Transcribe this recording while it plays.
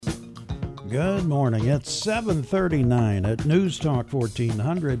Good morning. It's 7:39 at News Talk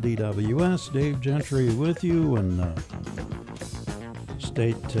 1400 DWS. Dave Gentry with you, and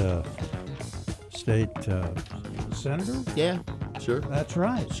State Senator? Yeah, sure. That's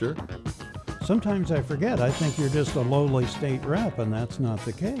right. Sure. Sometimes I forget. I think you're just a lowly state rep, and that's not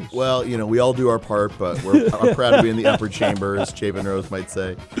the case. Well, you know, we all do our part, but I'm proud to be in the upper chamber, as Chapin Rose might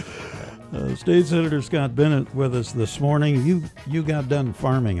say. State Senator Scott Bennett with us this morning. You got done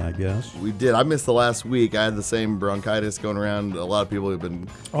farming, I guess. We did. I missed the last week. I had the same bronchitis going around. A lot of people have been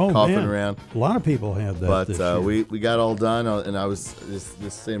coughing around. A lot of people had that. But this year. we got all done, and I was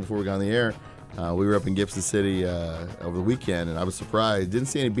just saying before we got on the air, we were up in Gibson City over the weekend, and I was surprised. Didn't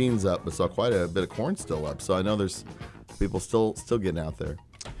see any beans up, but saw quite a bit of corn still up. So I know there's people still getting out there.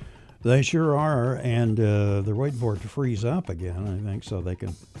 They sure are, and they're waiting for it to freeze up again, I think, so they can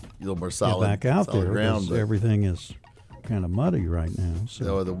A little more solid, get back out there. Ground, everything is kind of muddy right now. So. You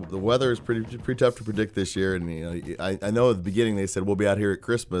know, the weather is pretty tough to predict this year, and you know, I know at the beginning they said we'll be out here at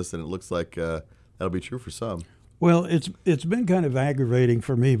Christmas, and it looks like that'll be true for some. Well, it's been kind of aggravating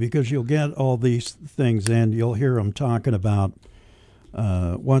for me because you'll get all these things and you'll hear them talking about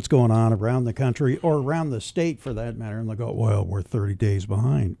what's going on around the country or around the state for that matter, and they'll go, well, we're 30 days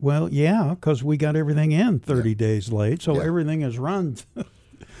behind. Well, yeah, because we got everything in 30 days late, so everything is run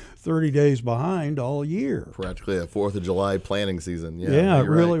 30 days behind all year. Practically a 4th of July planning season. Yeah, it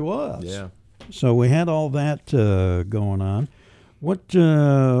really was. Yeah. So we had all that going on. What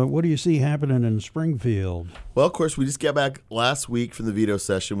do you see happening in Springfield? Well, of course, we just got back last week from the veto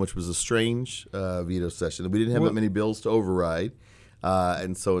session, which was a strange veto session. We didn't have that many bills to override,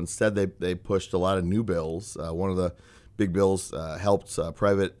 and so instead they pushed a lot of new bills. One of the big bills helped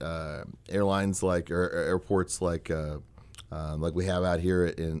private airlines or airports like we have out here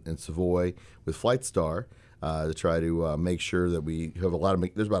in Savoy with FlightStar to try to make sure that we have a lot of.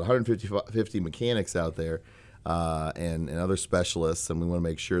 There's about 150 mechanics out there. And other specialists, and we want to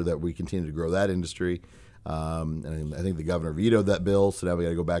make sure that we continue to grow that industry. And I think the governor vetoed that bill, so now we got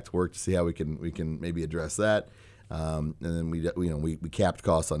to go back to work to see how we can maybe address that. And then we capped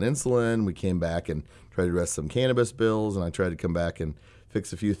costs on insulin. We came back and tried to address some cannabis bills, and I tried to come back and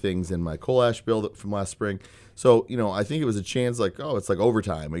fix a few things in my coal ash bill from last spring. So I think it was a chance it's like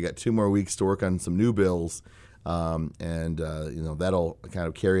overtime. We got 2 more weeks to work on some new bills. That'll kind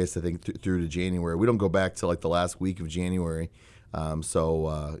of carry us, I think, through to January. We don't go back till the last week of January,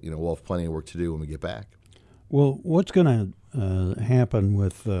 so we'll have plenty of work to do when we get back. Well, what's going to happen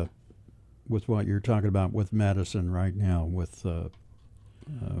with what you're talking about with medicine right now, with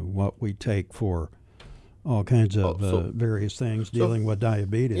what we take for all kinds of various things dealing with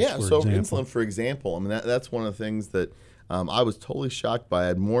diabetes? Yeah, for so example. insulin, for example. I mean, that's one of the things that. I was totally shocked by. I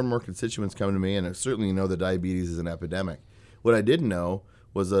had more and more constituents coming to me, and I certainly know that diabetes is an epidemic. What I didn't know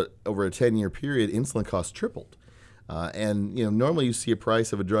was that over a 10-year period, insulin costs tripled. And normally you see a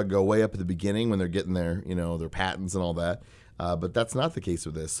price of a drug go way up at the beginning when they're getting their patents and all that. But that's not the case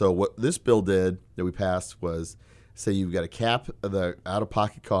with this. So what this bill did that we passed was say you've got to cap the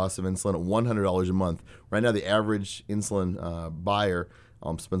out-of-pocket cost of insulin at $100 a month. Right now, the average insulin buyer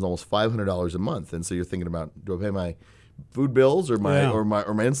spends almost $500 a month, and so you're thinking about, do I pay my food bills or my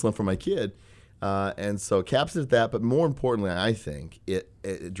insulin for my kid, and so caps it at that. But more importantly, I think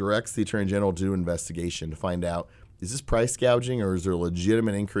it directs the Attorney General to do an investigation to find out, is this price gouging or is there a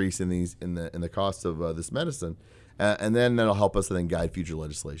legitimate increase in the cost of this medicine, and then that'll help us then guide future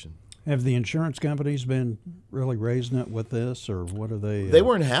legislation. Have the insurance companies been really raising it with this, or what are they? They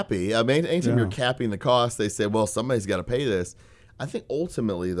weren't happy. I mean, anytime you're capping the cost, they say, well, somebody's got to pay this. I think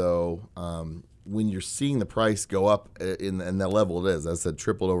ultimately, though, when you're seeing the price go up in that level it is, as I said,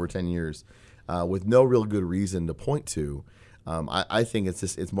 tripled over 10 years, with no real good reason to point to, I think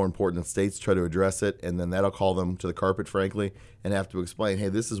it's more important that states try to address it, and then that'll call them to the carpet, frankly, and have to explain, hey,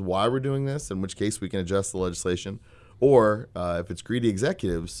 this is why we're doing this, in which case we can adjust the legislation. Or if it's greedy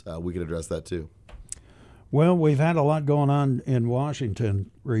executives, we can address that too. Well, we've had a lot going on in Washington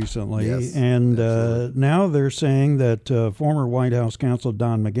recently, yes, and now they're saying that former White House counsel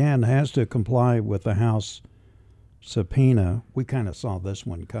Don McGahn has to comply with the House subpoena. We kind of saw this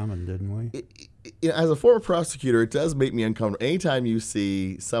one coming, didn't we? As a former prosecutor, it does make me uncomfortable. Anytime you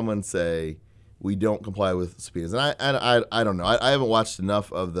see someone say, we don't comply with subpoenas, and I don't know. I haven't watched enough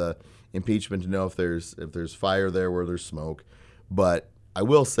of the impeachment to know if there's fire there where there's smoke, but I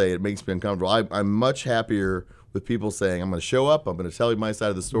will say it makes me uncomfortable. I'm much happier with people saying, I'm going to show up, I'm going to tell you my side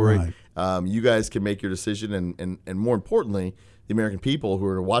of the story. Right. You guys can make your decision, and more importantly, the American people who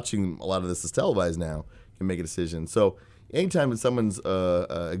are watching a lot of this is televised now can make a decision. So anytime that someone's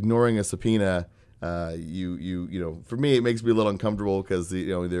ignoring a subpoena, For me, it makes me a little uncomfortable because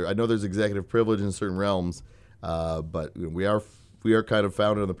I know there's executive privilege in certain realms, but we are kind of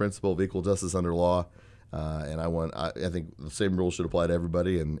founded on the principle of equal justice under law, and I think the same rules should apply to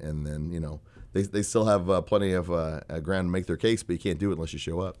everybody, and then they still have plenty of ground to make their case, but you can't do it unless you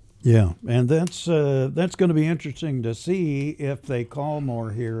show up. Yeah, and that's going to be interesting to see if they call more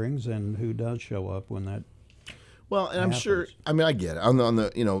hearings and who does show up when that. Well, and I'm sure. I mean, I get it on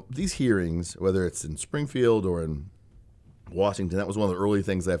the these hearings, whether it's in Springfield or in Washington. That was one of the early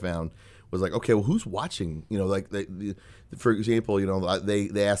things I found was like, okay, well, who's watching? For example,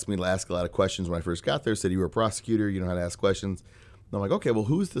 they asked me to ask a lot of questions when I first got there. Said you were a prosecutor, you know how to ask questions. And I'm like, okay, well,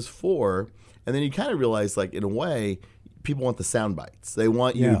 who's this for? And then you kind of realize, like, in a way, people want the sound bites. They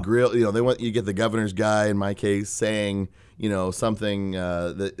want you to grill. They want you to get the governor's guy, in my case, saying something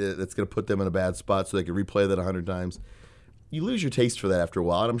that's going to put them in a bad spot, so they can replay that 100 times. You lose your taste for that after a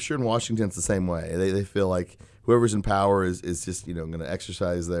while, and I'm sure in Washington it's the same way. They feel like whoever's in power is just going to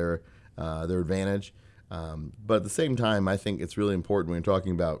exercise their advantage. But at the same time, I think it's really important when you're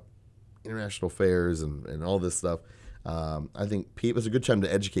talking about international affairs and all this stuff. I think it's a good time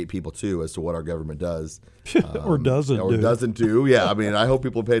to educate people too as to what our government does, or doesn't do. Yeah, I mean, I hope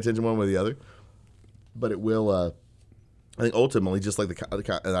people pay attention one way or the other. But it will. I think ultimately, just like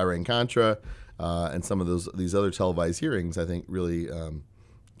the Iran-Contra and some of these other televised hearings, I think really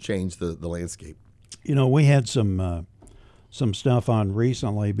changed the landscape. We had some stuff on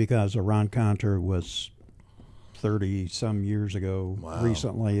recently because Iran-Contra was 30-some years ago. Wow.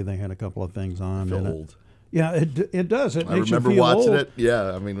 Recently, they had a couple of things on. I feel old. Yeah, it does. It I makes remember you feel watching old. it.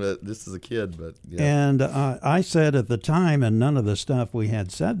 Yeah, I mean, just as a kid, but yeah. And I said at the time, and none of the stuff we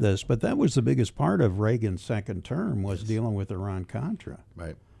had said this, but that was the biggest part of Reagan's second term was dealing with Iran-Contra.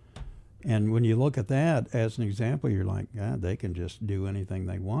 Right. And when you look at that as an example, you're like, God, they can just do anything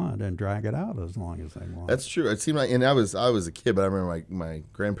they want and drag it out as long as they want. That's true. It seemed like, and I was a kid, but I remember my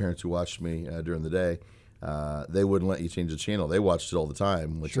grandparents who watched me during the day. They wouldn't let you change the channel. They watched it all the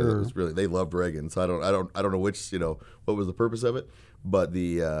time, which Sure. was really, they loved Reagan. So I don't know which, what was the purpose of it, but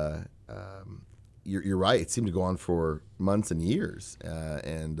you're right. It seemed to go on for months and years,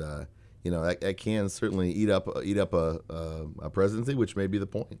 that can certainly eat up a presidency, which may be the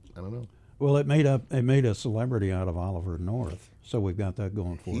point. I don't know. Well, it made a celebrity out of Oliver North, so we've got that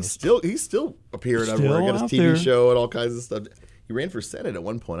going for us. He's still appearing Still everywhere. Got his out TV there. show and all kinds of stuff. He ran for Senate at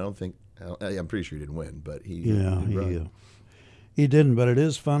one point. I'm pretty sure he didn't win, but he didn't. But it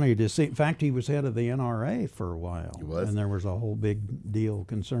is funny to see. In fact, he was head of the NRA for a while. He was, and there was a whole big deal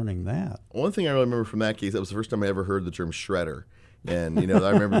concerning that. One thing I really remember from that case, that was the first time I ever heard the term shredder, and I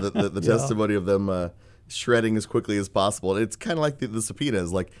remember the testimony of them shredding as quickly as possible. And it's kind of like the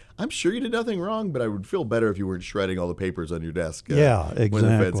subpoenas. Like, I'm sure you did nothing wrong, but I would feel better if you weren't shredding all the papers on your desk. Exactly. When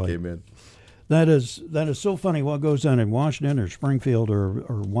the feds came in. That is so funny what goes on in Washington or Springfield or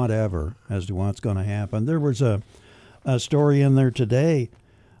whatever as to what's going to happen. There was a story in there today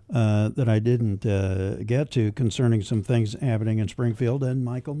that I didn't get to concerning some things happening in Springfield and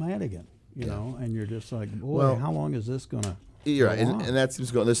Michael Madigan, and you're just like, boy, how long is this going to You're right, and that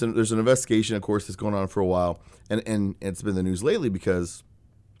seems going. There's an investigation, of course, that's going on for a while, and it's been the news lately because,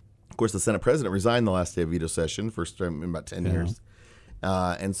 of course, the Senate president resigned the last day of veto session, first time in about 10 years.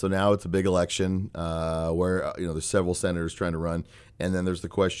 And so now it's a big election where there's several senators trying to run, and then there's the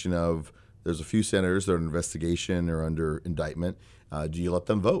question of there's a few senators that are in investigation or under indictment. Do you let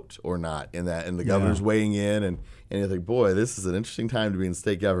them vote or not? And the governor's weighing in, and you think, boy, this is an interesting time to be in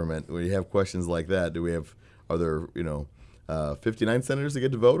state government when you have questions like that. Are there 59 senators that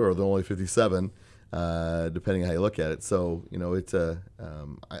get to vote, or are there only 57? Depending on how you look at it. So it's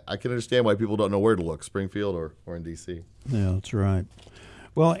I can understand why people don't know where to look, Springfield or in D.C. Yeah, that's right.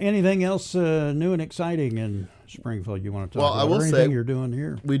 Well, anything else new and exciting in Springfield you want to talk about? I will anything say you're doing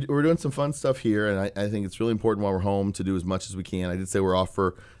here? We're doing some fun stuff here, and I think it's really important while we're home to do as much as we can. I did say we're off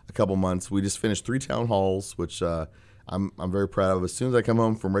for a couple months. We just finished 3 town halls, which I'm very proud of. As soon as I come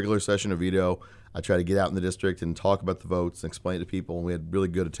home from regular session of veto, I try to get out in the district and talk about the votes and explain it to people. And we had really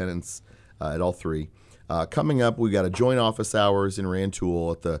good attendance at all 3. Coming up, we got a joint office hours in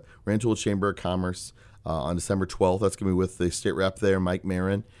Rantoul at the Rantoul Chamber of Commerce on December 12th. That's going to be with the state rep there, Mike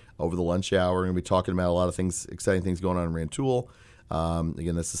Marin, over the lunch hour. We're going to be talking about a lot of things, exciting things going on in Rantoul.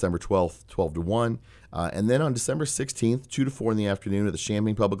 Again, that's December 12th, 12 to 1. And then on December 16th, 2 to 4 in the afternoon at the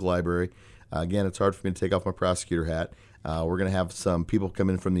Champaign Public Library. Again, it's hard for me to take off my prosecutor hat. We're going to have some people come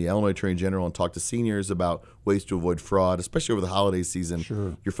in from the Illinois Attorney General and talk to seniors about ways to avoid fraud, especially over the holiday season.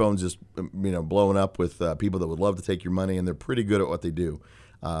 Sure. Your phone's just blowing up with people that would love to take your money, and they're pretty good at what they do.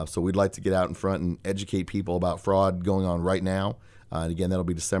 So we'd like to get out in front and educate people about fraud going on right now, And again, that'll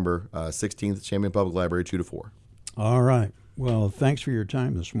be December 16th at Champion Public Library, 2 to 4. All right. Well, thanks for your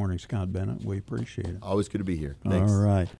time this morning, Scott Bennett. We appreciate it. Always good to be here. Thanks. All right.